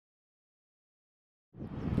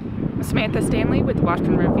Samantha Stanley with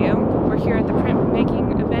Washburn Review. We're here at the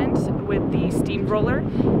printmaking event with the steamroller.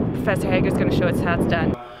 Professor Hager is going to show us how it's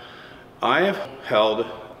done. I have held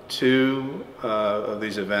two of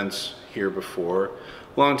these events here before,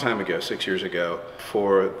 a long time ago, 6 years ago.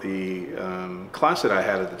 For the class that I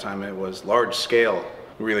had at the time, it was large-scale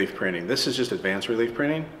relief printing. This is just advanced relief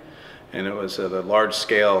printing, and it was the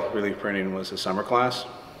large-scale relief printing was a summer class,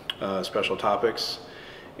 special topics.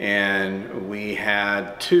 And we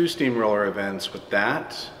had two steamroller events with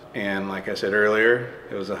that. And like I said earlier,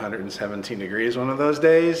 it was 117 degrees one of those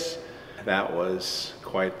days. That was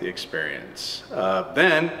quite the experience.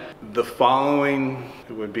 Then the following,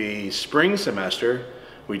 it would be spring semester,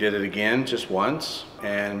 we did it again just once.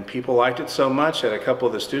 And people liked it so much that a couple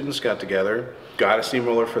of the students got together, got a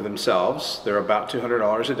steamroller for themselves. They're about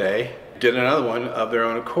 $200 a day. Did another one of their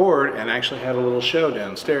own accord and actually had a little show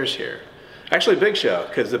downstairs here. Actually a big show,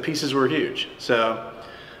 because the pieces were huge. So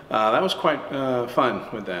that was quite fun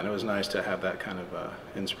with that. It was nice to have that kind of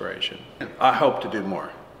inspiration. I hope to do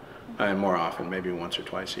more often, maybe once or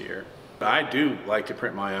twice a year. I do like to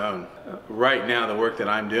print my own. Right now, the work that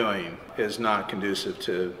I'm doing is not conducive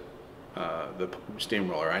to the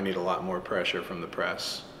steamroller. I need a lot more pressure from the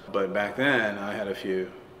press. But back then, I had a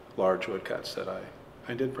few large woodcuts that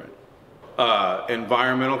I did print.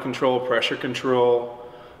 Environmental control, pressure control,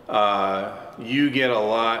 you get a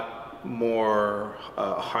lot more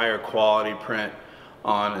higher quality print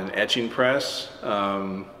on an etching press,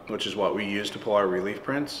 which is what we use to pull our relief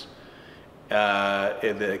prints.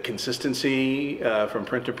 The consistency from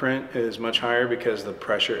print to print is much higher because the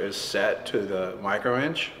pressure is set to the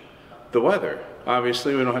micro-inch. The weather,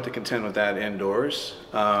 obviously we don't have to contend with that indoors.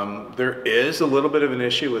 There is a little bit of an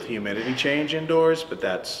issue with humidity change indoors, but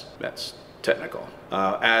that's technical.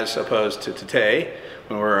 As opposed to today,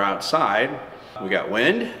 when we're outside, we got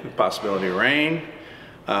wind, possibility of rain.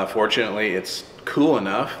 Fortunately, it's cool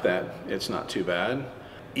enough that it's not too bad.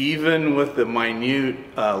 Even with the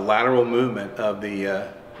minute lateral movement of the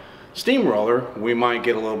steamroller, we might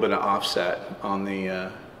get a little bit of offset on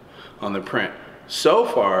the print. So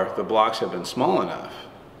far, the blocks have been small enough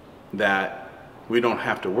that we don't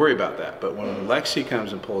have to worry about that. But when Lexi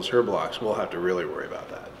comes and pulls her blocks, we'll have to really worry about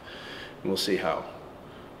that. We'll see how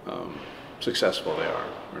successful they are.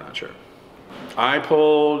 We're not sure. I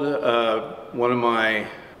pulled one of my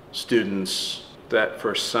students that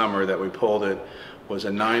first summer that we pulled it was a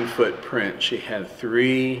 9-foot print. She had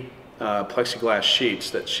 3 plexiglass sheets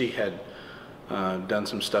that she had done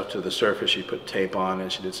some stuff to the surface. She put tape on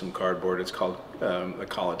and she did some cardboard. It's called a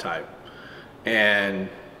collotype. And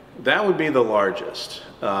that would be the largest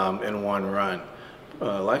in one run.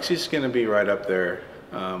 Lexi's going to be right up there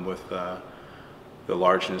with the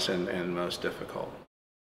largeness and most difficult.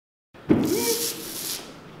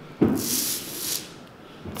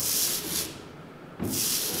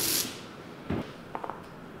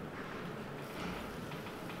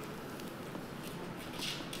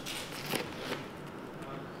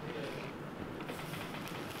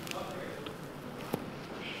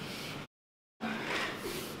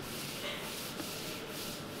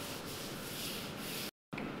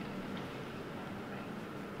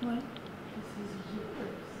 What? This is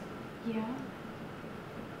yours. Yeah.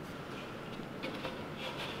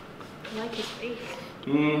 I like his face.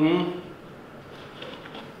 Mm-hmm.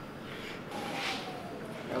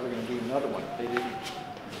 Now they're going to do another one. They didn't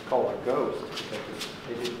call it a ghost because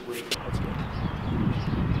they didn't wish. That's good.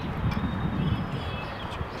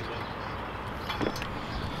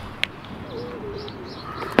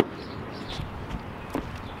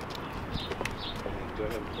 Go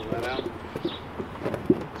ahead and pull that out.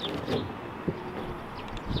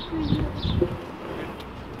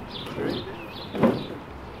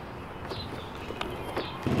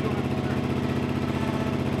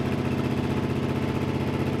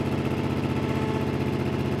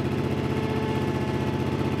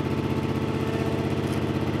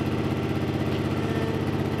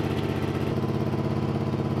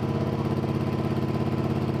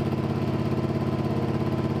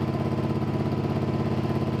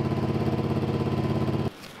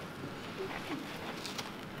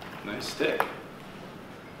 Nice stick.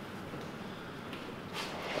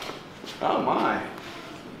 Oh my.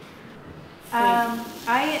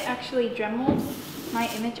 I actually dremeled my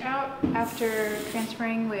image out after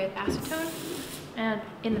transferring with acetone and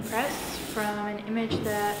in the press from an image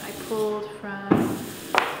that I pulled from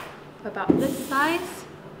about this size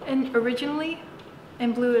and originally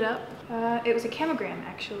and blew it up. It was a chemogram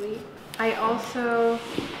actually. I also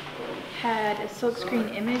had a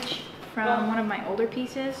silkscreen image from one of my older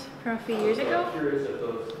pieces from a few years ago,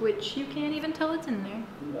 which you can't even tell it's in there.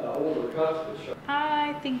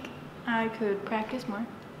 I think I could practice more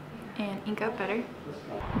and ink up better.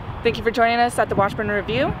 Thank you for joining us at the Washburn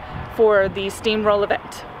Review for the steam roll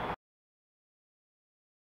event.